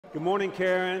Good morning,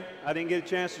 Karen. I didn't get a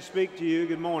chance to speak to you.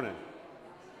 Good morning.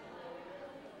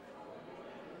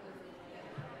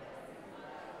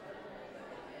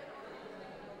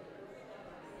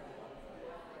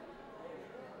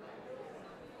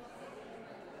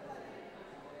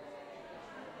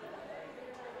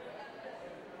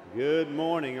 Good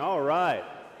morning. All right.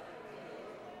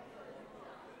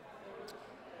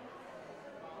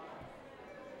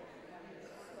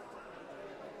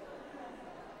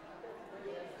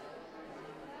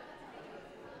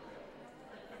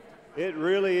 It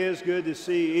really is good to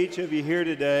see each of you here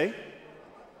today.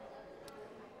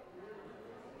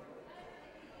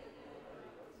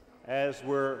 As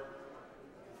we're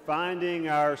finding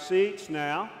our seats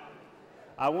now,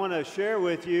 I want to share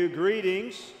with you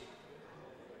greetings.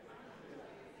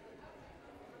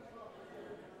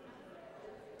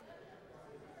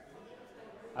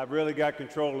 I've really got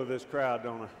control of this crowd,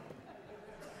 don't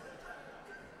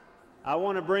I? I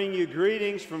want to bring you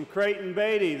greetings from Creighton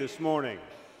Beatty this morning.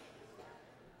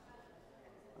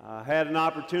 I had an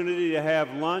opportunity to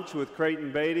have lunch with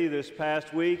Creighton Beatty this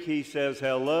past week. He says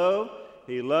hello.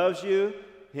 He loves you.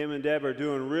 Him and Deb are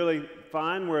doing really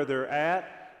fine where they're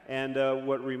at. And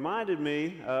what reminded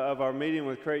me of our meeting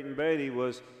with Creighton Beatty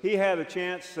was he had a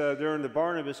chance during the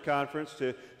Barnabas Conference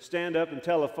to stand up and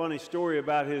tell a funny story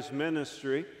about his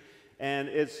ministry. And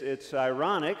it's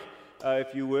ironic,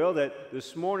 if you will, that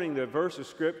this morning the verse of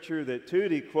Scripture that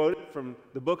Tootie quoted from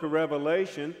the book of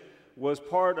Revelation was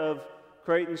part of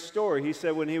Creighton's story. He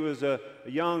said when he was a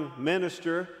young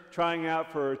minister trying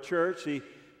out for a church,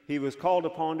 he was called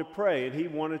upon to pray, and he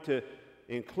wanted to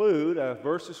include a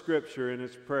verse of Scripture in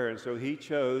his prayer, and so he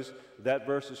chose that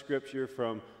verse of Scripture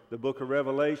from the book of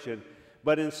Revelation.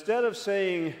 But instead of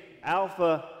saying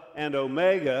Alpha and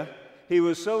Omega, he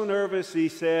was so nervous he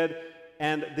said,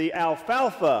 and the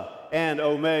alfalfa and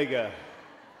Omega.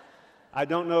 I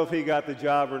don't know if he got the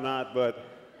job or not, but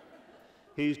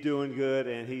he's doing good,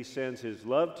 and he sends his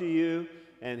love to you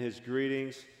and his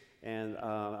greetings, and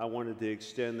I wanted to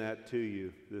extend that to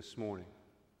you this morning.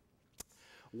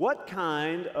 What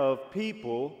kind of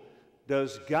people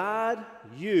does God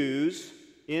use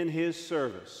in his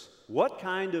service? What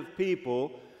kind of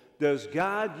people does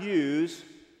God use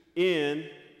in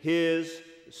his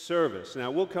service?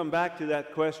 Now, we'll come back to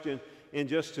that question in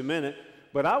just a minute,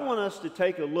 but I want us to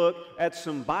take a look at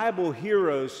some Bible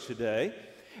heroes today.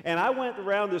 And I went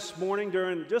around this morning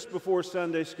just before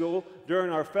Sunday school, during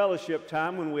our fellowship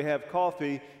time when we have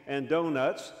coffee and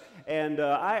donuts, and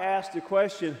I asked the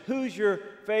question, who's your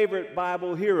favorite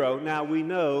Bible hero? Now we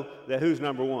know that who's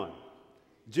number one?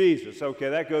 Jesus. Okay,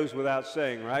 that goes without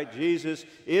saying, right? Jesus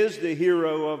is the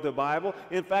hero of the Bible.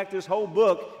 In fact, this whole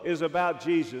book is about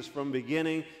Jesus from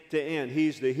beginning to end.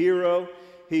 He's the hero.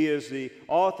 He is the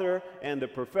author and the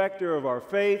perfecter of our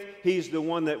faith. He's the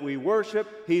one that we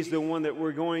worship. He's the one that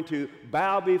we're going to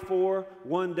bow before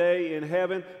one day in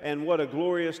heaven. And what a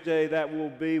glorious day that will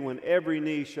be when every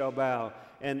knee shall bow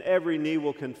and every knee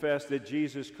will confess that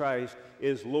Jesus Christ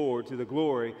is Lord to the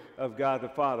glory of God the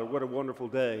Father. What a wonderful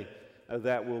day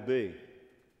that will be.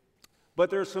 But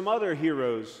there are some other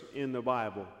heroes in the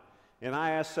Bible. And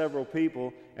I asked several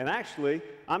people, and actually,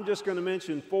 I'm just going to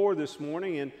mention 4 this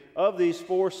morning, and of these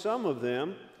 4, some of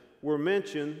them were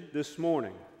mentioned this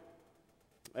morning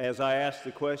as I asked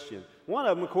the question. One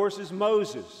of them, of course, is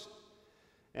Moses.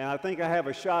 And I think I have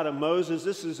a shot of Moses.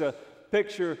 This is a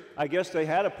picture, I guess they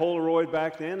had a Polaroid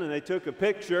back then, and they took a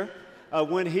picture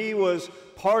when he was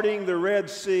parting the Red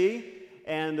Sea,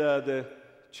 and the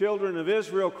children of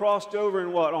Israel crossed over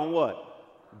in what? On what?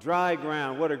 Dry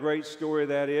ground. What a great story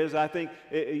that is. I think,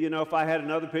 if I had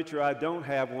another picture, I don't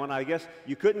have one. I guess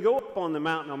you couldn't go up on the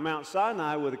mountain on Mount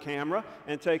Sinai with a camera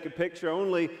and take a picture.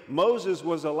 Only Moses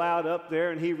was allowed up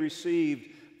there, and he received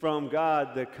from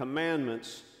God the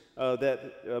commandments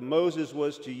that Moses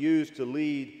was to use to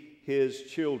lead his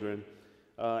children.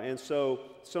 And so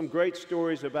some great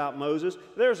stories about Moses.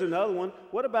 There's another one.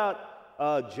 What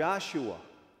about Joshua?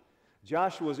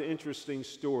 Joshua's an interesting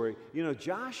story.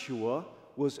 Joshua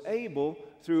was able,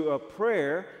 through a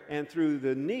prayer and through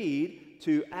the need,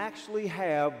 to actually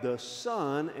have the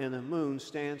sun and the moon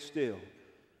stand still.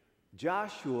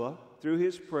 Joshua, through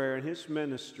his prayer and his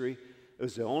ministry,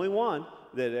 was the only one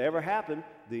that ever happened.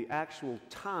 The actual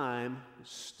time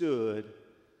stood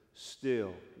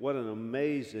still. What an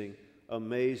amazing,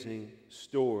 amazing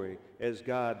story as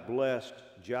God blessed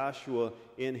Joshua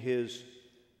in his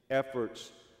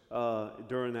efforts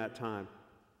during that time.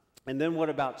 And then what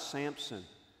about Samson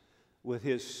with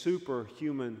his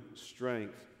superhuman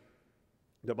strength?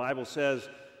 The Bible says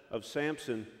of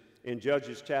Samson in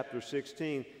Judges chapter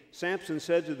 16 Samson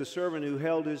said to the servant who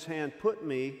held his hand, "Put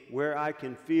me where I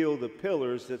can feel the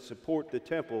pillars that support the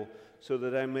temple so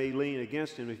that I may lean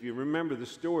against him." If you remember the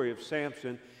story of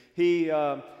Samson, he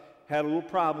had a little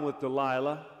problem with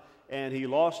Delilah, and he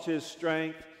lost his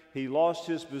strength, he lost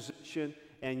his position,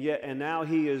 and now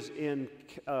he is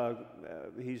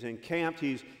he's encamped,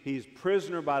 he's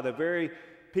prisoner by the very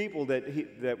people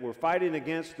that were fighting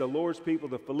against the Lord's people,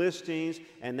 the Philistines,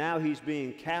 and now he's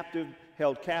being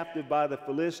held captive by the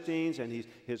Philistines, and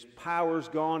his power's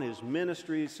gone, his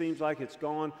ministry, it seems like it's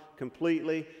gone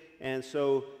completely, and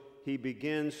so he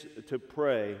begins to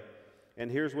pray. And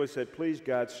here's what he said: "Please,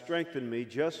 God, strengthen me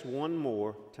just one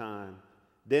more time."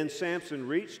 Then Samson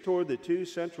reached toward the two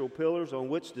central pillars on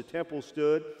which the temple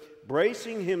stood,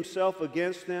 bracing himself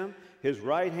against them, his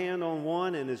right hand on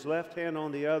one and his left hand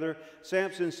on the other.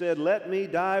 Samson said, "Let me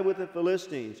die with the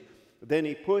Philistines." Then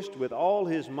he pushed with all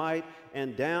his might,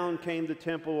 and down came the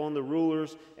temple on the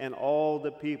rulers and all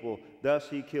the people. Thus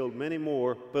he killed many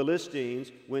more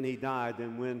Philistines when he died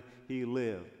than when he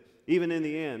lived. Even in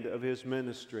the end of his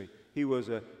ministry, he was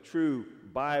a true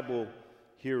Bible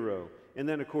hero. And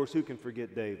then, of course, who can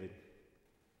forget David?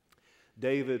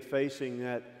 David facing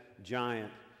that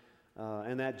giant,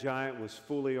 and that giant was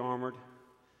fully armored,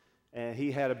 and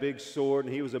he had a big sword,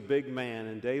 and he was a big man,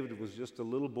 and David was just a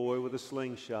little boy with a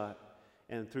slingshot.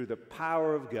 And through the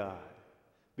power of God,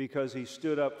 because he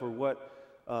stood up for what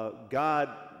God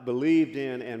believed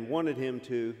in and wanted him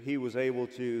to, he was able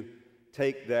to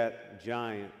take that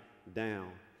giant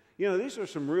down. You know, these are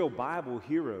some real Bible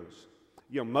heroes.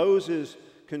 You know, Moses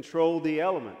controlled the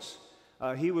elements.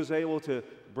 He was able to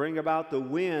bring about the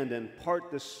wind and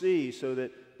part the sea so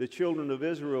that the children of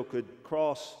Israel could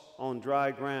cross on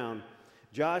dry ground.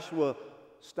 Joshua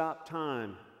stopped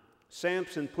time.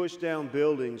 Samson pushed down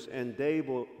buildings, and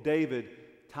David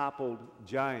toppled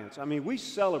giants. I mean, we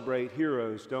celebrate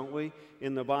heroes, don't we,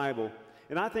 in the Bible?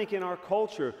 And I think in our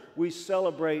culture, we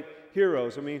celebrate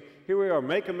heroes. I mean, here we are,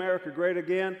 Make America Great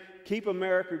Again, Keep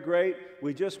America Great.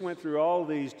 We just went through all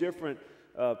these different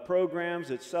programs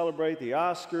that celebrate the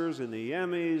Oscars and the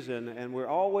Emmys, and we're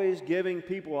always giving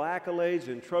people accolades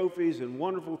and trophies and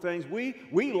wonderful things.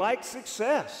 We like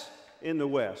success in the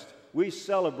West. We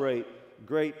celebrate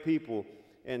great people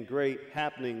and great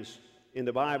happenings in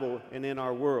the Bible and in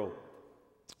our world.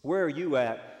 Where are you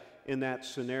at in that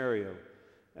scenario?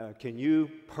 Can you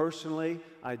personally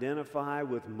identify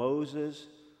with Moses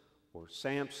or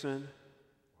Samson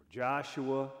or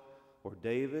Joshua or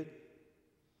David?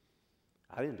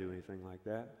 I didn't do anything like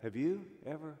that. Have you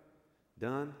ever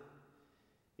done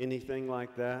anything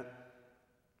like that?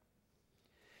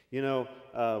 You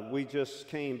know, we just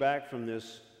came back from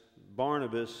this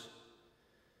Barnabas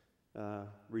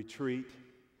retreat,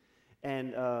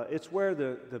 and it's where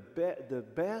the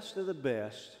best of the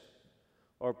best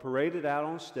are paraded out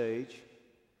on stage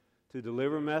to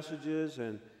deliver messages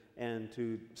and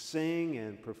to sing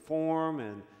and perform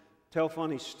and tell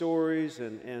funny stories,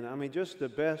 and I mean, just the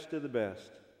best of the best.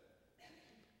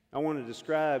 I want to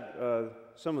describe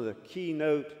some of the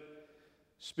keynote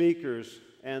speakers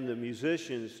and the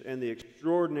musicians and the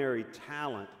extraordinary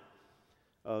talent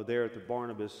there at the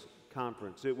Barnabas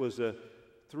Conference. It was a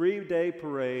 3-day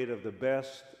parade of the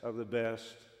best of the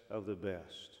best of the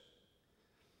best.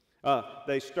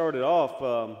 They started off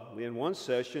in one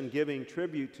session giving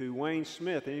tribute to Wayne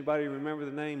Smith. Anybody remember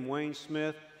the name Wayne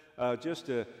Smith? Just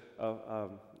a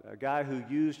guy who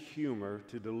used humor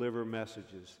to deliver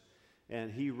messages.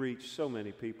 And he reached so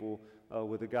many people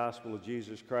with the gospel of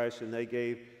Jesus Christ, and they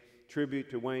gave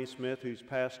tribute to Wayne Smith, who's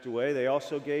passed away. They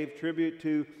also gave tribute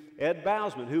to Ed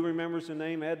Bousman. Who remembers the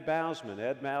name Ed Bousman?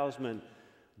 Ed Bousman,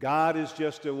 God is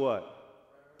just a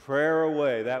what? Prayer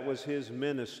away. That was his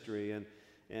ministry,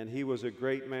 and he was a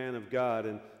great man of God,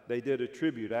 and they did a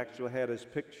tribute. Actually had his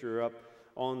picture up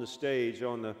on the stage,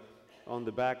 on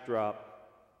the backdrop.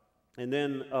 And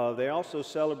then they also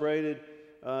celebrated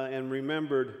and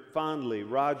remembered fondly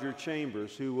Roger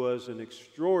Chambers, who was an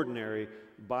extraordinary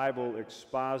Bible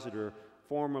expositor,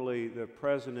 formerly the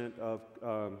president of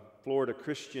Florida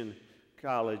Christian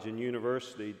College and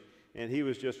University, and he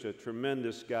was just a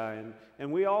tremendous guy.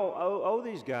 And we all owe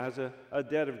these guys a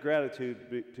debt of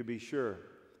gratitude, to be sure.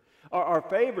 Our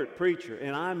favorite preacher,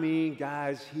 and I mean,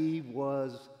 guys, he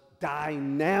was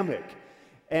dynamic.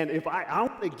 And if I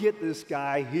want to get this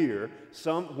guy here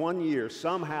one year,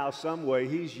 somehow, some way,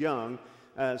 he's young,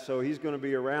 so he's going to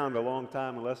be around a long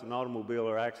time unless an automobile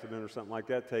or accident or something like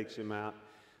that takes him out.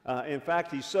 In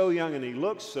fact, he's so young and he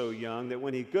looks so young that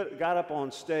when he got up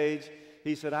on stage,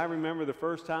 he said, "I remember the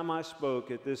first time I spoke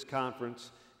at this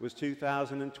conference. It was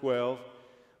 2012.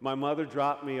 My mother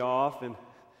dropped me off, and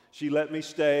She let me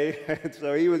stay. And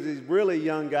so he's a really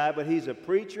young guy, but he's a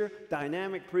preacher,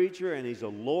 dynamic preacher, and he's a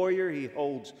lawyer. He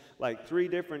holds like 3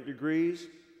 different degrees.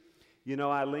 You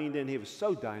know, I leaned in. He was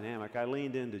so dynamic. I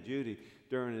leaned into Judy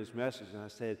during his message, and I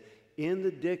said, in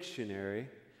the dictionary,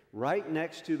 right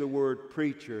next to the word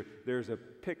preacher, there's a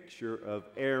picture of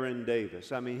Aaron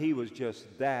Davis. I mean, he was just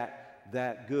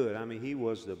that good. I mean, he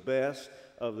was the best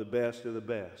of the best of the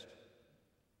best.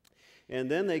 And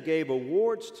then they gave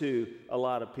awards to a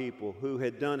lot of people who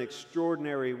had done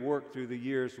extraordinary work through the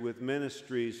years with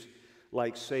ministries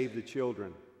like Save the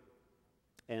Children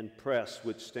and PRESS,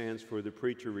 which stands for the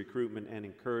Preacher Recruitment and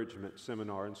Encouragement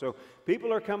Seminar. And so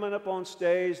people are coming up on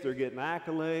stage, they're getting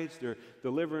accolades, they're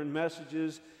delivering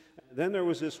messages. Then there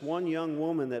was this one young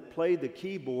woman that played the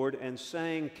keyboard and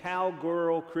sang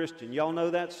Cowgirl Christian. Y'all know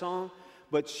that song?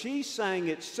 But she sang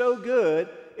it so good,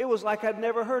 it was like I'd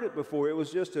never heard it before. It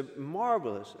was just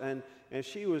marvelous, and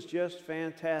she was just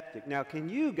fantastic. Now, can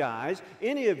you guys,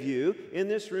 any of you in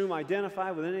this room,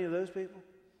 identify with any of those people?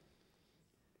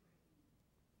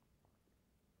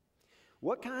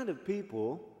 What kind of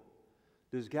people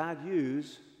does God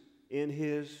use in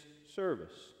His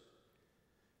service?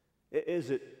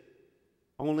 Is it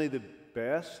only the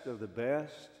best of the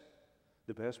best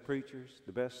preachers,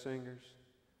 the best singers,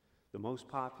 the most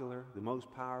popular, the most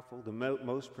powerful, the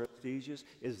most prestigious?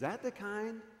 Is that the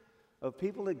kind of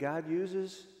people that God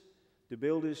uses to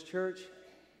build His church?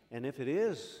 And if it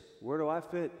is, where do I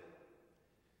fit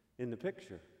in the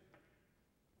picture?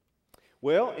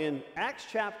 Well, in Acts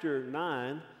chapter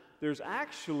 9, there's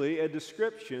actually a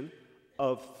description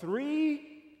of 3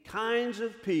 kinds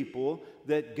of people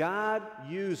that God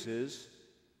uses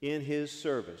in His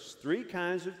service. 3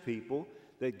 kinds of people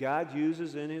that God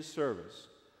uses in His service.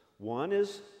 One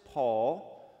is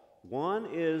Paul, one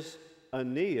is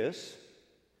Aeneas,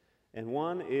 and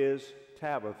one is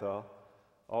Tabitha,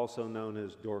 also known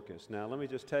as Dorcas. Now, let me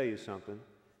just tell you something.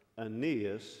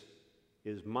 Aeneas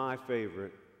is my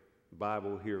favorite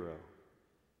Bible hero.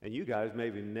 And you guys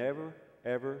maybe never,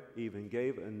 ever even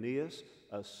gave Aeneas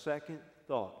a second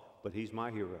thought, but he's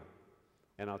my hero.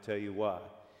 And I'll tell you why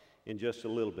in just a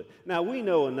little bit. Now, we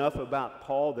know enough about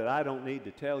Paul that I don't need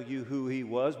to tell you who he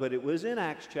was, but it was in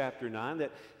Acts chapter 9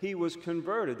 that he was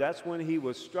converted. That's when he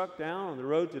was struck down on the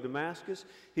road to Damascus.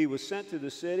 He was sent to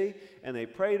the city, and they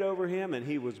prayed over him, and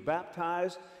he was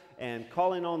baptized and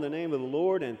calling on the name of the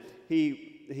Lord, and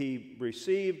he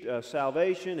received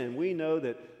salvation, and we know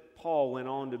that Paul went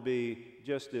on to be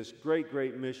just this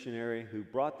great missionary who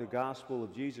brought the gospel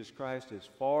of Jesus Christ as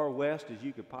far west as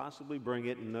you could possibly bring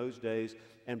it in those days.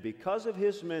 And because of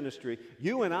his ministry,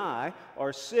 you and I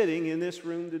are sitting in this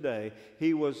room today.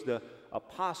 He was the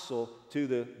apostle to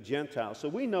the Gentiles. So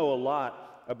we know a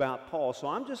lot about Paul. So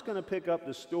I'm just going to pick up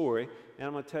the story, and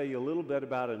I'm going to tell you a little bit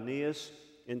about Aeneas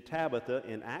and Tabitha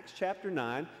in Acts chapter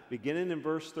 9, beginning in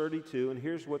verse 32. And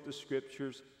here's what the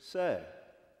scriptures say.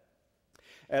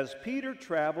 As Peter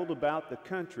traveled about the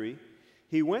country,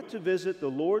 he went to visit the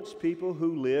Lord's people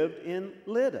who lived in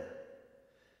Lydda.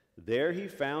 There he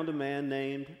found a man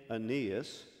named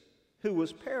Aeneas, who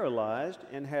was paralyzed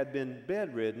and had been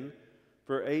bedridden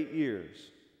for 8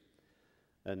 years.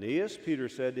 Aeneas, Peter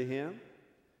said to him,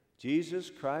 Jesus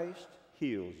Christ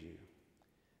heals you.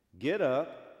 Get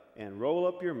up and roll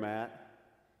up your mat.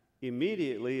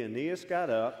 Immediately Aeneas got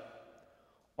up.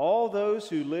 All those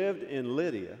who lived in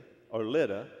Lydda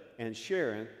and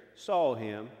Sharon saw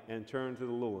him and turned to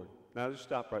the Lord. Now just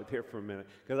stop right there for a minute,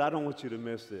 because I don't want you to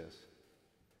miss this.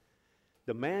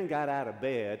 The man got out of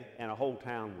bed and a whole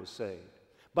town was saved.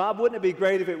 Bob, wouldn't it be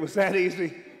great if it was that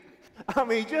easy? I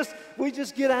mean, we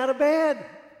just get out of bed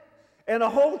and a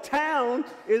whole town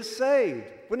is saved.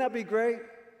 Wouldn't that be great?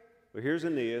 Well, here's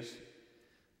Aeneas.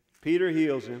 Peter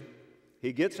heals him.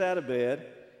 He gets out of bed,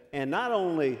 and not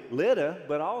only Lydda,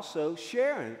 but also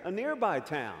Sharon, a nearby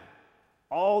town.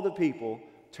 All the people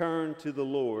turned to the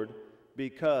Lord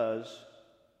because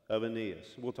of Aeneas.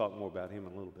 We'll talk more about him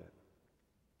in a little bit.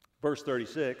 Verse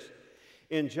 36,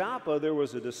 in Joppa there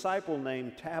was a disciple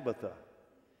named Tabitha.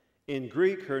 In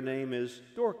Greek, her name is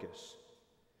Dorcas.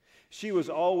 She was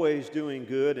always doing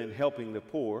good and helping the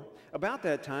poor. About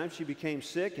that time, she became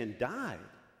sick and died,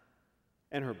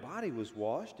 and her body was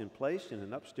washed and placed in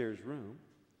an upstairs room.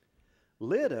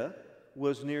 Lydda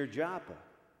was near Joppa.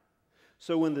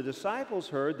 So when the disciples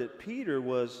heard that Peter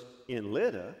was in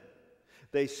Lydda,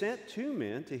 they sent 2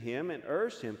 men to him and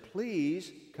urged him,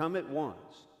 please come at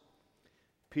once.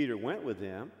 Peter went with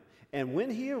them, and when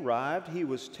he arrived, he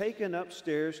was taken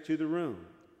upstairs to the room.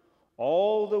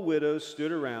 All the widows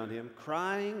stood around him,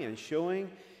 crying and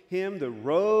showing him the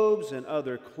robes and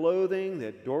other clothing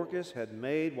that Dorcas had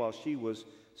made while she was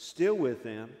still with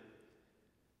them.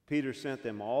 Peter sent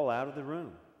them all out of the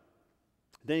room.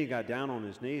 Then he got down on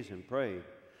his knees and prayed.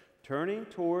 Turning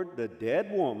toward the dead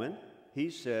woman, he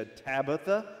said,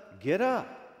 "Tabitha, get up."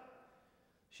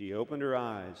 She opened her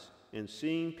eyes, and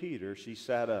seeing Peter, she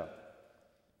sat up.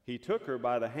 He took her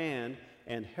by the hand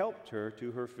and helped her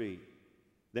to her feet.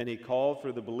 Then he called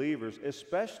for the believers,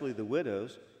 especially the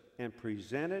widows, and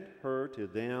presented her to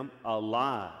them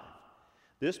alive.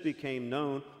 This became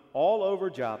known all over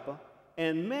Joppa,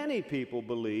 and many people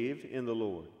believed in the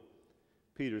Lord.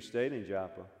 Peter stayed in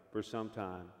Joppa for some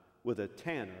time with a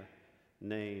tanner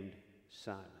named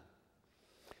Simon.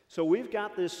 So we've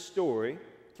got this story,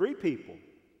 three people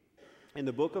in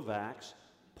the book of Acts: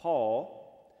 Paul,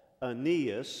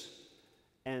 Aeneas,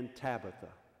 and Tabitha.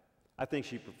 I think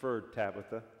she preferred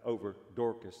Tabitha over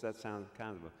Dorcas. That sounds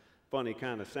kind of a funny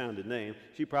kind of sounded name.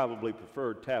 She probably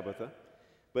preferred Tabitha.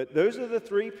 But those are the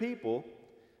three people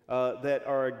that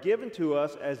are given to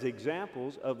us as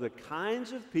examples of the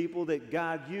kinds of people that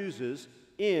God uses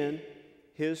in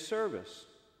his service.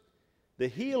 The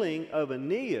healing of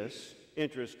Aeneas,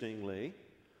 interestingly,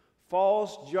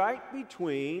 falls right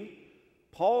between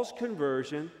Paul's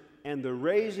conversion and the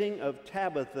raising of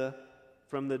Tabitha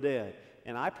from the dead.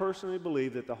 And I personally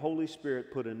believe that the Holy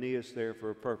Spirit put Aeneas there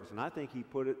for a purpose. And I think he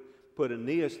put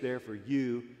Aeneas there for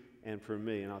you and for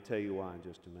me. And I'll tell you why in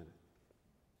just a minute.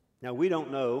 Now, we don't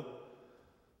know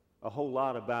a whole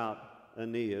lot about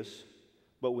Aeneas,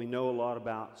 but we know a lot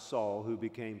about Saul, who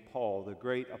became Paul, the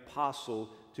great apostle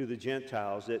to the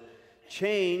Gentiles that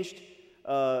changed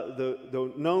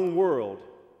the known world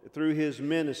through his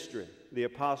ministry, the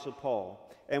apostle Paul.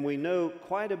 And we know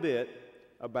quite a bit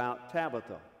about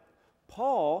Tabitha.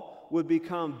 Paul would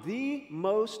become the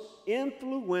most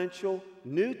influential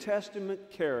New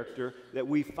Testament character that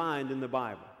we find in the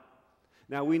Bible.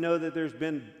 Now, we know that there's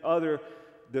been other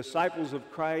disciples of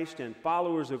Christ and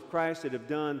followers of Christ that have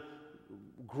done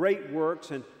great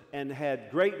works and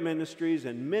had great ministries,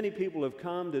 and many people have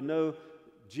come to know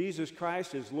Jesus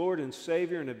Christ as Lord and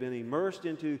Savior and have been immersed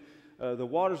into the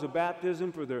waters of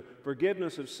baptism for the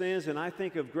forgiveness of sins. And I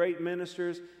think of great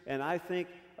ministers, and I think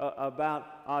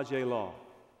about Ajay Law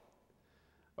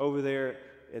over there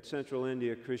at Central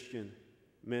India Christian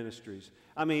Ministries.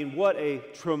 I mean, what a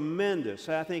tremendous,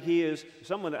 I think he is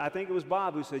someone, I think it was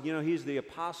Bob who said, you know, he's the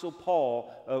Apostle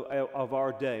Paul of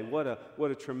our day. What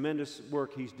a tremendous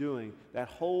work he's doing. That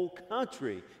whole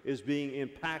country is being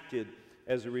impacted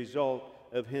as a result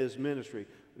of his ministry.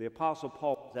 The Apostle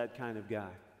Paul is that kind of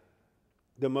guy.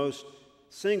 The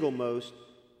single most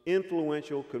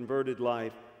influential converted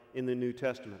life in the New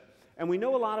Testament. And we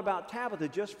know a lot about Tabitha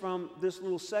just from this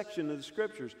little section of the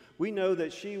Scriptures. We know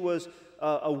that she was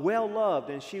a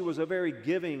well-loved, and she was a very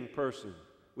giving person.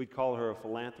 We'd call her a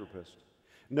philanthropist.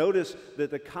 Notice that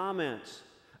the comments,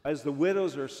 as the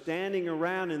widows are standing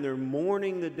around and they're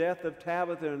mourning the death of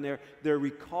Tabitha, and they're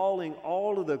recalling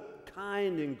all of the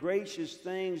kind and gracious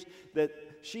things that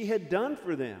she had done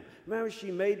for them. Remember, she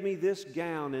made me this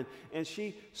gown, and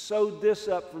she sewed this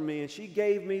up for me, and she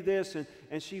gave me this,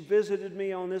 and she visited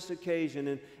me on this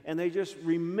occasion, and they're just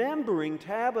remembering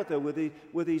Tabitha with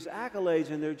these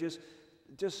accolades, and they're just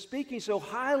speaking so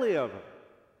highly of her.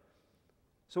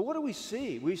 So what do we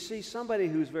see? We see somebody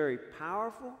who's very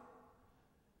powerful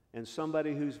and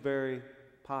somebody who's very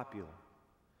popular.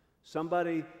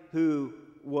 Somebody who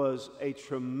was a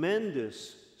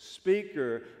tremendous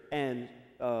speaker and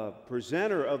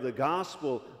presenter of the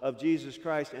gospel of Jesus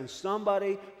Christ, and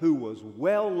somebody who was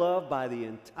well loved by the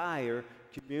entire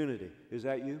community. Is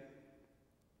that you?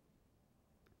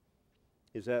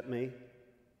 Is that me?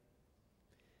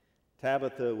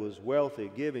 Tabitha was wealthy,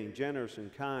 giving, generous,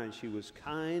 and kind. She was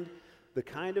kind, the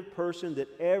kind of person that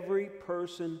every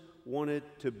person wanted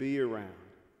to be around.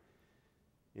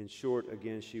 In short,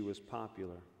 again, she was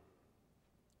popular.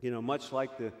 You know, much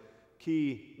like the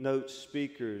keynote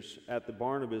speakers at the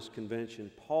Barnabas Convention,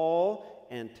 Paul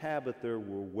and Tabitha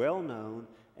were well-known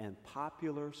and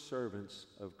popular servants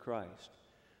of Christ.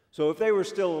 So if they were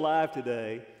still alive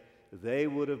today, they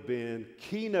would have been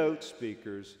keynote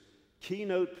speakers,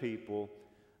 keynote people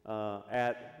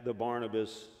at the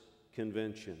Barnabas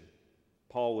Convention.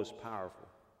 Paul was powerful.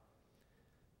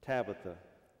 Tabitha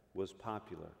was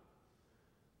popular.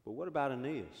 But what about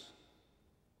Aeneas?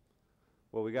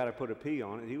 Well, we got to put a P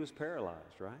on it. He was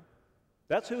paralyzed, right?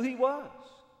 That's who he was.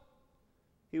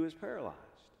 He was paralyzed.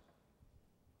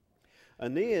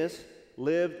 Aeneas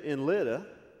lived in Lydda,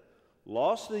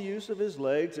 lost the use of his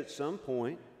legs at some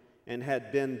point, and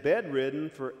had been bedridden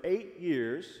for 8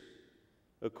 years,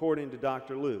 according to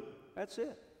Dr. Luke. That's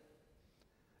it.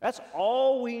 That's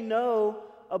all we know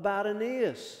about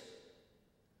Aeneas.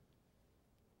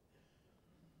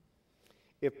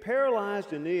 If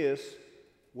paralyzed Aeneas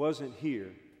wasn't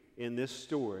here in this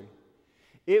story,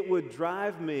 it would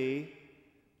drive me,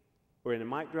 or it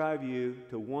might drive you,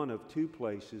 to one of two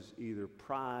places, either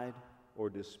pride or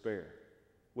despair.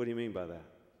 What do you mean by that?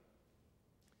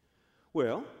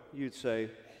 Well, you'd say,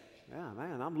 yeah,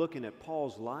 man, I'm looking at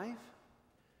Paul's life,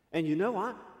 and you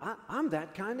know, I'm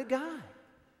that kind of guy.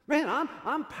 Man,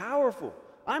 I'm powerful.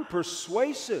 I'm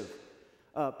persuasive.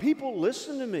 People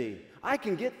listen to me. I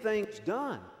can get things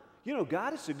done. You know,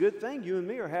 God, it's a good thing you and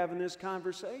me are having this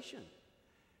conversation.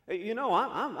 You know,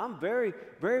 I'm very,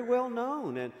 very well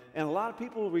known, and a lot of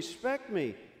people respect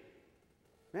me.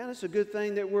 Man, it's a good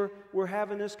thing that we're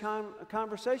having this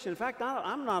conversation. In fact,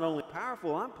 I'm not only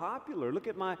powerful, I'm popular. Look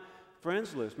at my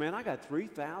friends list. Man, I got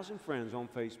 3,000 friends on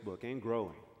Facebook and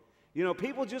growing. You know,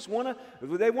 people just want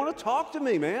to talk to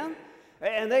me, man.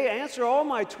 And they answer all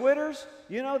my Twitters.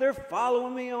 You know, they're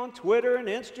following me on Twitter and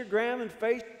Instagram and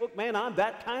Facebook. Man, I'm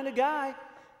that kind of guy.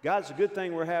 God, it's a good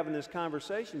thing we're having this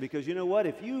conversation, because you know what?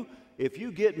 If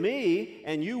you get me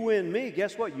and you win me,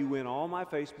 guess what? You win all my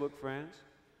Facebook friends,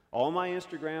 all my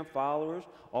Instagram followers,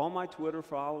 all my Twitter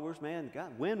followers. Man,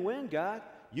 God, win-win, God.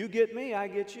 You get me, I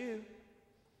get you.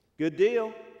 Good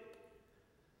deal.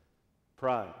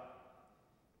 Pride.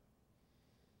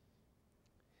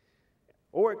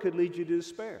 Or it could lead you to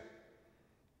despair.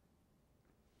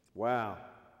 Wow,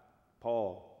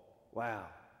 Paul. Wow,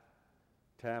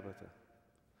 Tabitha.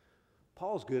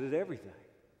 Paul's good at everything.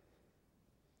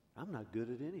 I'm not good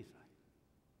at anything.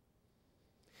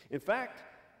 In fact,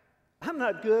 I'm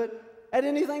not good at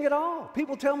anything at all.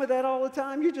 People tell me that all the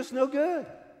time. You're just no good.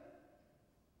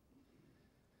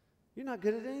 You're not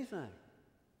good at anything.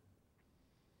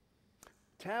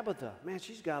 Tabitha, man,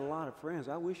 she's got a lot of friends.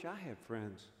 I wish I had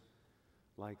friends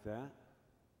like that.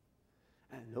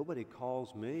 And nobody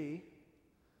calls me.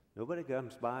 Nobody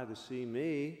comes by to see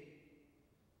me.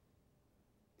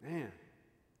 Man,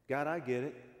 God, I get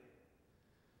it.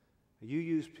 You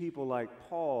use people like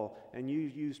Paul, and you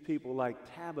use people like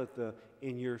Tabitha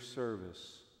in your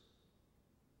service.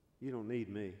 You don't need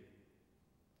me.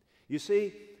 You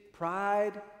see,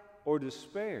 pride or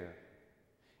despair,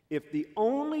 if the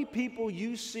only people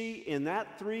you see in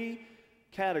that three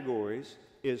categories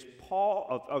is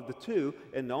Paul, of the two,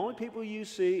 and the only people you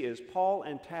see is Paul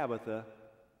and Tabitha,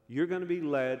 you're going to be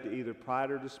led to either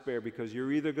pride or despair, because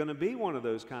you're either going to be one of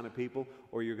those kind of people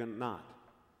or you're going to not.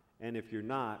 And if you're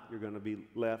not, you're going to be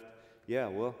left, yeah,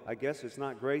 well, I guess it's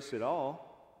not grace at all.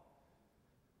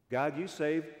 God, you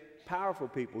save powerful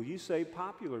people. You save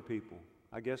popular people.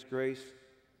 I guess grace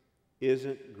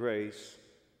isn't grace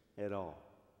at all.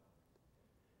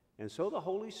 And so the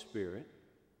Holy Spirit,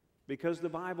 because the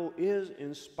Bible is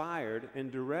inspired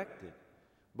and directed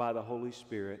by the Holy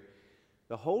Spirit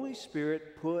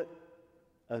put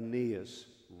Aeneas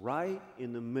right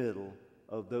in the middle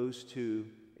of those two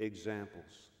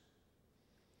examples.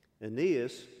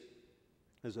 Aeneas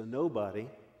is a nobody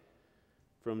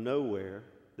from nowhere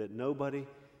that nobody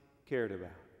cared about.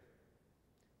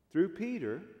 Through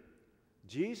Peter,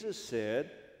 Jesus said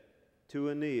to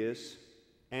Aeneas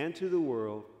and to the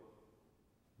world,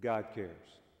 God cares.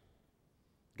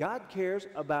 God cares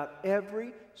about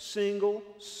every single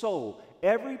soul,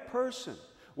 every person,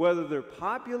 whether they're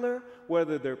popular,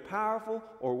 whether they're powerful,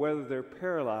 or whether they're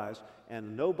paralyzed,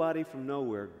 and nobody from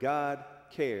nowhere. God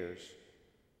cares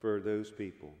for those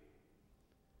people.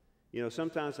 You know,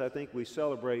 sometimes I think we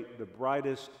celebrate the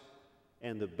brightest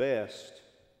and the best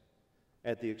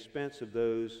at the expense of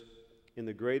those in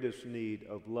the greatest need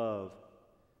of love,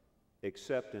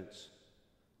 acceptance,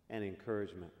 and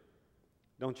encouragement.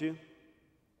 Don't you?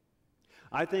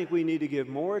 I think we need to give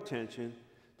more attention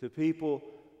to people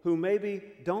who maybe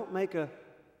don't make a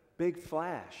big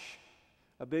flash,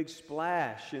 a big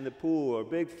splash in the pool, or a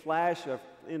big flash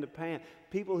in the pan.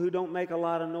 People who don't make a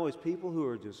lot of noise. People who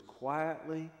are just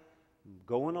quietly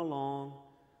going along,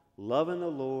 loving the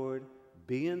Lord,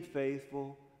 being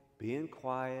faithful, being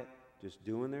quiet, just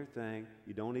doing their thing.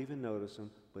 You don't even notice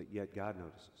them, but yet God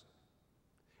notices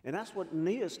them. And that's what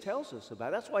Aeneas tells us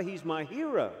about. That's why he's my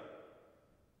hero.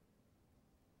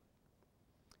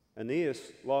 Aeneas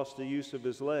lost the use of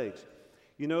his legs.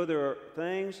 You know, there are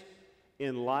things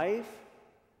in life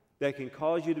that can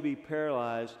cause you to be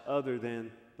paralyzed other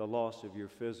than the loss of your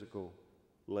physical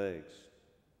legs.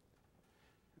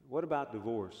 What about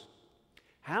divorce?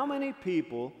 How many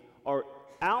people are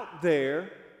out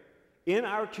there in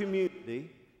our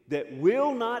community that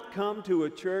will not come to a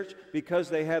church because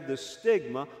they have the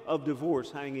stigma of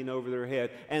divorce hanging over their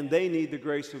head and they need the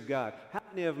grace of God? How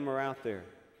many of them are out there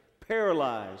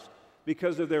paralyzed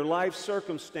because of their life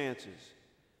circumstances?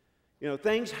 You know,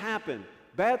 things happen,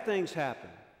 bad things happen,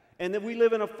 and that we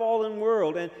live in a fallen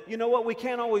world. And you know what? We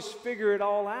can't always figure it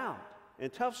all out.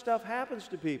 And tough stuff happens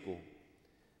to people.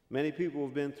 Many people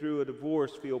have been through a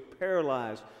divorce, feel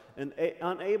paralyzed, and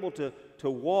unable to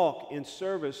walk in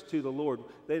service to the Lord.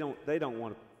 They don't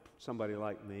want somebody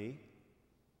like me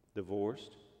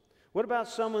divorced. What about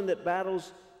someone that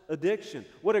battles addiction?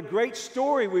 What a great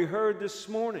story we heard this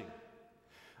morning.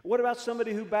 What about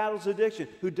somebody who battles addiction,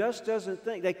 who just doesn't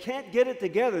think? They can't get it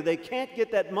together. They can't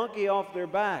get that monkey off their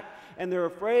back. And they're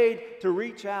afraid to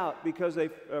reach out because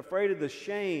they're afraid of the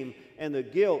shame and the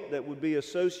guilt that would be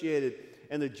associated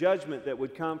and the judgment that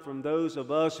would come from those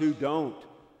of us who don't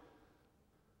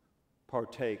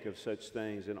partake of such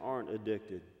things and aren't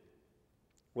addicted.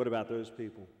 What about those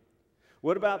people?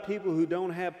 What about people who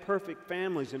don't have perfect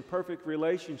families and perfect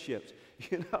relationships?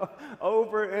 You know,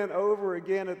 over and over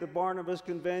again at the Barnabas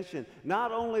Convention,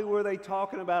 not only were they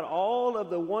talking about all of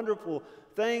the wonderful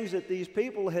things that these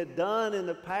people had done in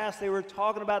the past, they were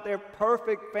talking about their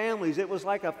perfect families. It was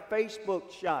like a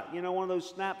Facebook shot, you know, one of those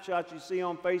snapshots you see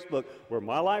on Facebook where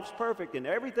my life's perfect and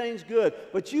everything's good.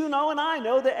 But you know and I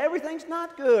know that everything's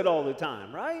not good all the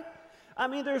time, right? I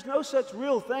mean, there's no such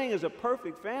real thing as a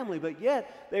perfect family, but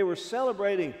yet they were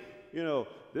celebrating, you know,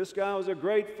 this guy was a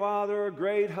great father, a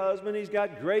great husband, he's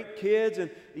got great kids,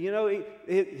 and, you know,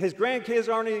 his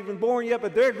grandkids aren't even born yet,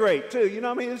 but they're great too. You know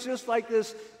what I mean? It's just like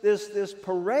this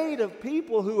parade of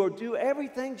people who do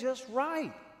everything just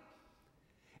right.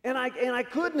 And I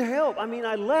couldn't help. I mean,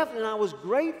 I left and I was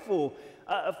grateful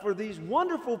for these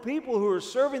wonderful people who are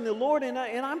serving the Lord, and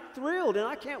I'm thrilled, and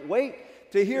I can't wait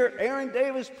to hear Aaron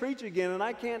Davis preach again, and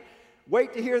I can't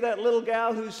wait to hear that little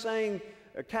gal who sang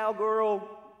a cowgirl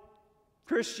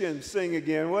Christian sing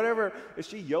again, whatever.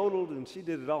 She yodeled and she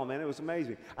did it all, man. It was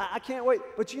amazing. I can't wait.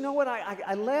 But you know what?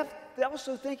 I left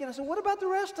also thinking, I said, what about the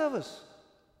rest of us?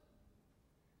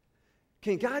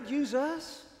 Can God use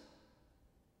us?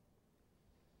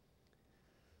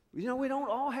 You know, we don't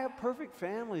all have perfect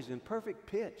families and perfect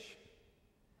pitch,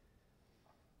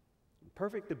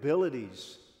 perfect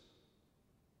abilities.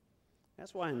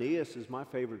 That's why Aeneas is my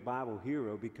favorite Bible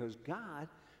hero, because God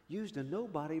used a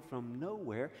nobody from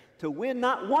nowhere to win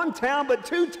not one town but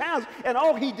 2 towns. And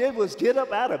all he did was get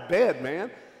up out of bed, man.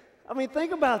 I mean,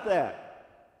 think about that.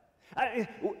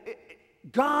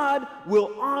 God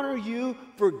will honor you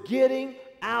for getting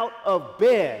out of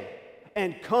bed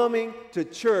and coming to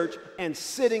church and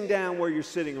sitting down where you're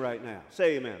sitting right now.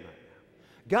 Say amen right now.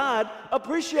 God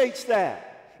appreciates that.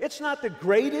 It's not the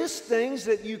greatest things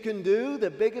that you can do,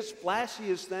 the biggest,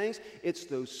 flashiest things. It's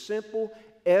those simple,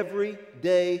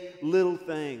 everyday little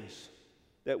things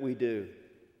that we do.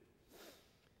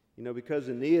 You know, because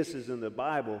Aeneas is in the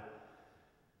Bible,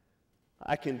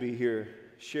 I can be here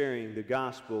sharing the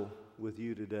gospel with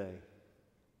you today.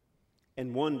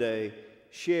 And one day,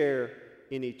 share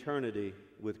in eternity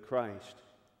with Christ.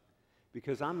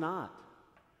 Because I'm not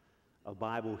a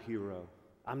Bible hero.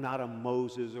 I'm not a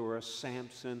Moses or a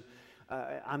Samson.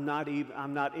 I'm not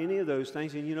any of those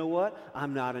things. And you know what?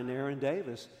 I'm not an Aaron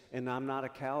Davis, and I'm not a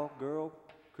cowgirl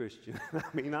Christian. I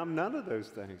mean, I'm none of those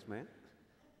things, man.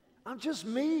 I'm just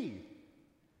me.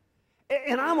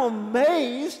 And I'm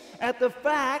amazed at the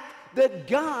fact that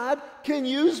God can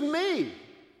use me,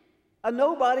 a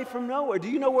nobody from nowhere. Do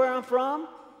you know where I'm from?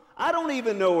 I don't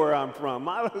even know where I'm from.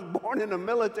 I was born in a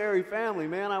military family,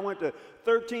 man. I went to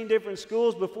 13 different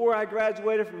schools before I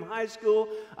graduated from high school.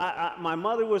 My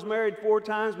mother was married 4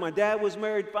 times. My dad was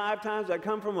married 5 times. I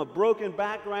come from a broken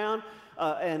background.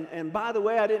 And by the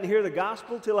way, I didn't hear the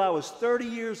gospel till I was 30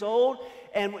 years old.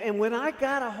 And when I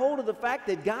got a hold of the fact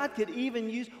that God could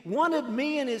even wanted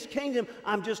me in His kingdom,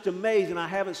 I'm just amazed, and I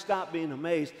haven't stopped being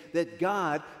amazed that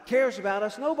God cares about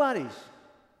us nobodies.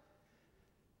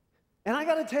 And I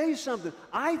got to tell you something.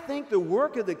 I think the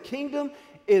work of the kingdom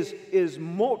is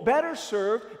better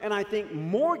served, and I think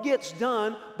more gets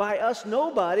done by us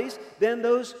nobodies than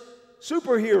those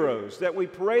superheroes that we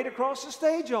parade across the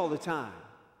stage all the time.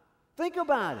 Think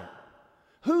about it.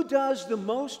 Who does the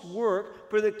most work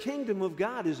for the kingdom of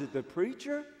God? Is it the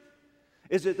preacher?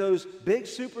 Is it those big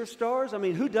superstars? I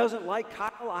mean, who doesn't like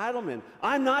Kyle Idleman?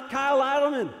 I'm not Kyle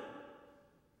Idleman.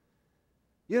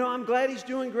 You know, I'm glad he's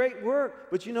doing great work.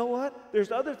 But you know what?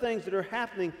 There's other things that are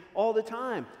happening all the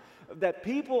time that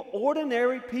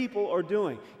ordinary people are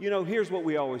doing. You know, here's what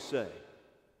we always say.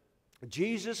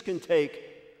 Jesus can take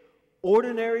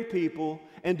ordinary people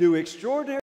and do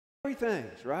extraordinary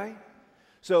things, right?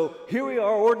 So here we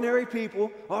are, ordinary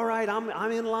people. All right, I'm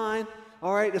in line.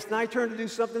 All right, it's my turn to do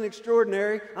something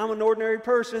extraordinary. I'm an ordinary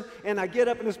person, and I get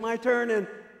up and it's my turn, and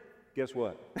guess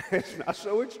what? It's not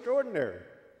so extraordinary.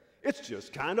 It's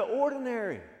just kind of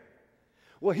ordinary.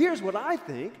 Well, here's what I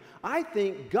think. I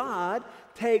think God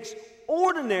takes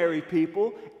ordinary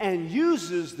people and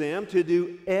uses them to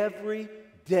do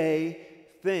everyday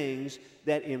things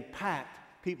that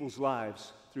impact people's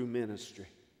lives through ministry.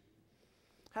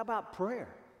 How about prayer?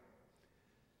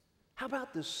 How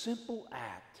about the simple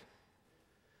act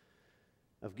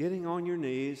of getting on your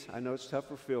knees? I know it's tough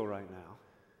for Phil right now.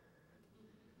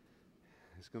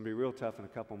 It's going to be real tough in a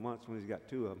couple months when he's got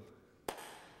two of them.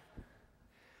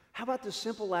 How about the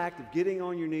simple act of getting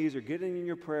on your knees or getting in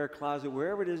your prayer closet,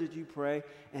 wherever it is that you pray,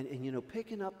 and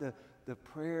picking up the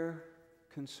prayer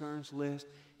concerns list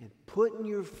and putting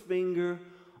your finger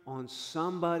on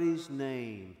somebody's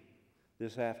name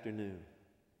this afternoon.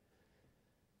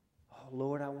 Oh,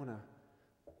 Lord, I want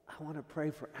to pray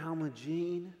for Alma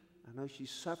Jean. I know she's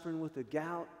suffering with the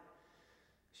gout.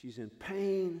 She's in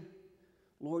pain.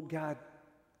 Lord God,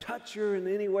 touch her in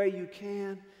any way you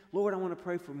can. Lord, I want to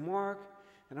pray for Mark.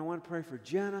 And I want to pray for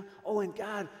Jenna. Oh, and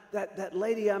God, that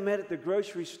lady I met at the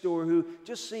grocery store who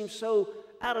just seems so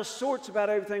out of sorts about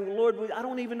everything. Well, Lord, I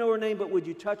don't even know her name, but would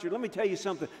you touch her? Let me tell you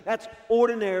something. That's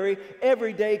ordinary,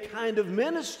 everyday kind of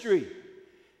ministry.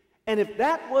 And if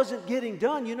that wasn't getting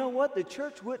done, you know what? The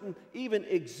church wouldn't even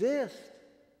exist.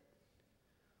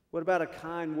 What about a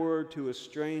kind word to a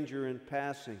stranger in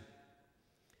passing?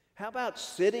 How about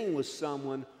sitting with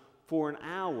someone for an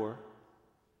hour,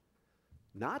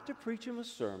 not to preach them a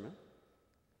sermon,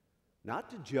 not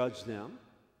to judge them,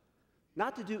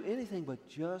 not to do anything but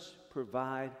just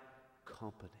provide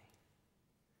company?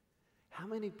 How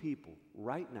many people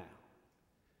right now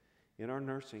in our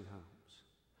nursing homes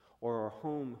or our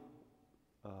home,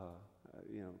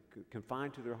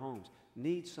 confined to their homes,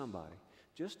 need somebody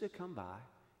just to come by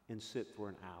and sit for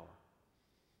an hour?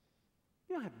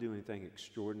 You don't have to do anything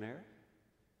extraordinary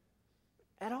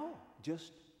at all.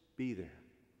 Just be there.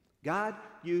 God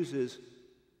uses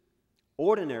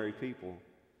ordinary people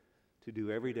to do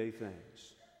everyday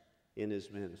things in His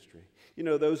ministry. You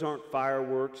know, those aren't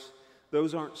fireworks.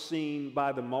 Those aren't seen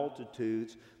by the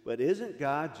multitudes. But isn't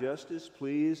God just as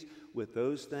pleased with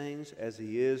those things as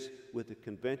He is with the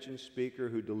convention speaker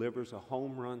who delivers a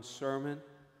home run sermon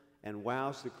and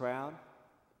wows the crowd?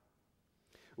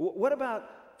 What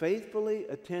about faithfully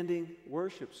attending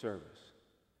worship service?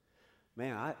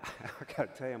 Man, I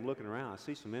got to tell you, I'm looking around. I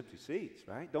see some empty seats,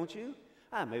 right? Don't you?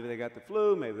 Maybe they got the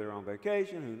flu. Maybe they're on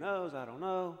vacation. Who knows? I don't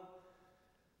know.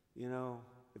 You know,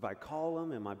 if I call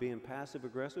them, am I being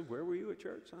passive-aggressive? Where were you at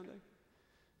church Sunday?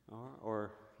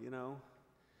 Or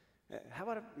how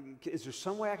about, is there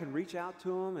some way I can reach out to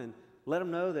them and let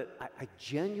them know that I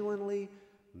genuinely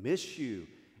miss you,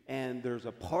 and there's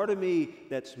a part of me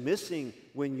that's missing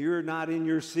when you're not in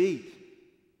your seat,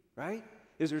 right?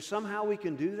 Is there somehow we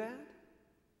can do that?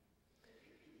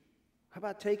 How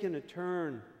about taking a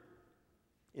turn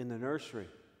in the nursery?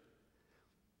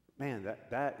 Man,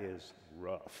 that is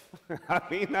rough. I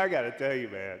mean, I got to tell you,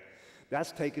 man,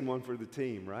 that's taking one for the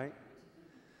team, right?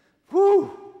 Whew!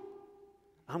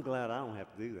 I'm glad I don't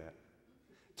have to do that.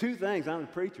 Two things, I'm a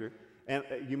preacher, and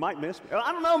you might miss me.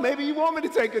 I don't know, maybe you want me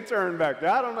to take a turn back there.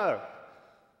 I don't know.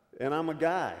 And I'm a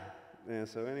guy. And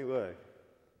so anyway,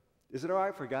 is it all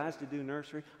right for guys to do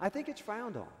nursery? I think it's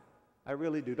frowned on. I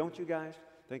really do. Don't you guys?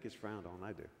 I think it's frowned on.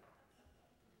 I do.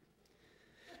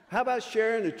 How about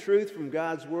sharing the truth from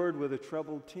God's Word with a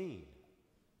troubled teen?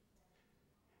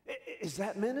 Is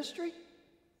that ministry?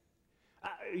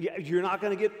 You're not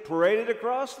going to get paraded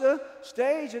across the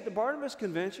stage at the Barnabas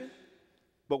Convention,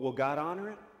 but will God honor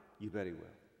it? You bet He will.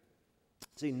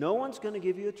 See, no one's going to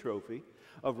give you a trophy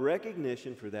of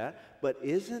recognition for that, but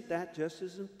isn't that just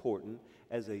as important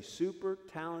as a super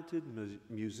talented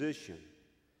musician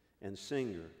and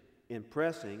singer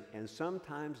impressing and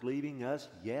sometimes leaving us,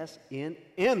 yes, in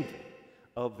envy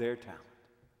of their talent?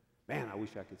 Man, I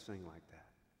wish I could sing like that.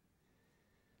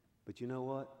 But you know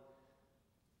what?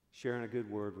 Sharing a good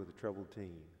word with a troubled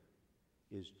teen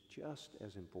is just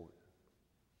as important,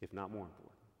 if not more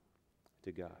important,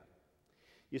 to God.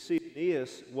 You see,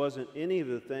 Aeneas wasn't any of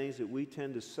the things that we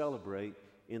tend to celebrate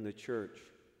in the church.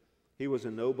 He was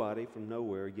a nobody from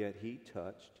nowhere, yet he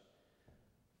touched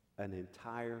an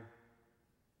entire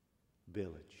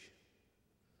village.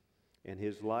 And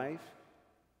his life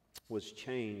was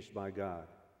changed by God.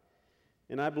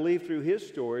 And I believe through his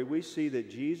story, we see that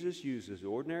Jesus uses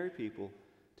ordinary people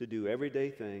to do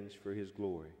everyday things for His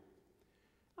glory.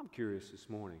 I'm curious this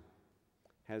morning,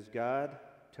 has God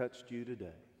touched you today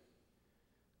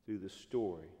through the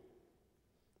story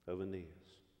of Aeneas?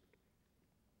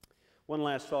 One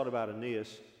last thought about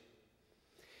Aeneas.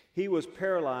 He was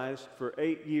paralyzed for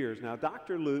 8 years. Now,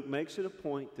 Dr. Luke makes it a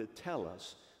point to tell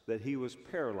us that he was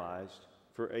paralyzed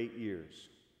for 8 years.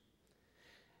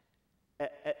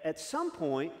 At some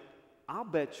point, I'll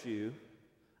bet you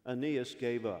Aeneas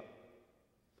gave up.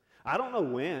 I don't know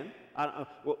when.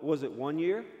 Was it 1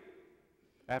 year?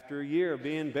 After a year of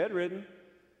being bedridden?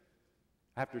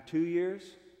 After 2 years?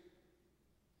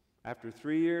 After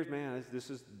 3 years? Man, this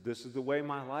is the way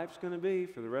my life's going to be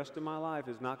for the rest of my life.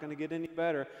 It's not going to get any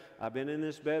better. I've been in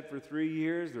this bed for 3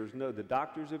 years. The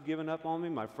doctors have given up on me.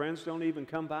 My friends don't even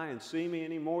come by and see me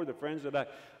anymore. The friends that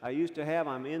I used to have,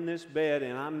 I'm in this bed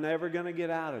and I'm never going to get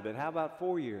out of it. How about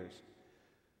 4 years?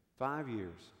 5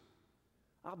 years?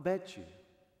 I'll bet you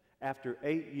after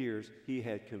 8 years he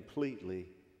had completely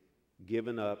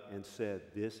given up and said,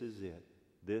 this is it.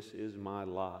 This is my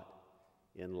lot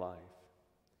in life.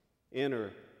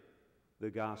 Enter the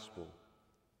gospel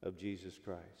of Jesus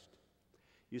Christ.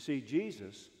 You see,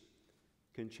 Jesus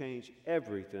can change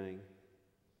everything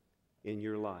in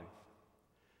your life.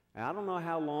 And I don't know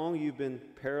how long you've been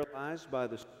paralyzed by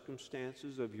the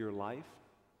circumstances of your life,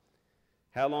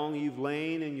 how long you've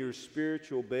lain in your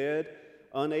spiritual bed,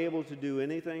 unable to do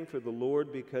anything for the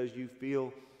Lord because you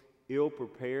feel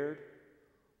ill-prepared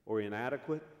or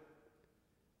inadequate.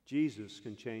 Jesus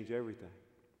can change everything.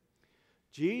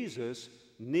 Jesus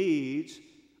needs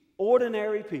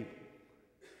ordinary people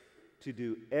to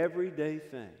do everyday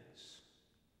things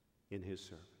in his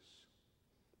service.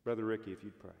 Brother Ricky, if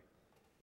you'd pray.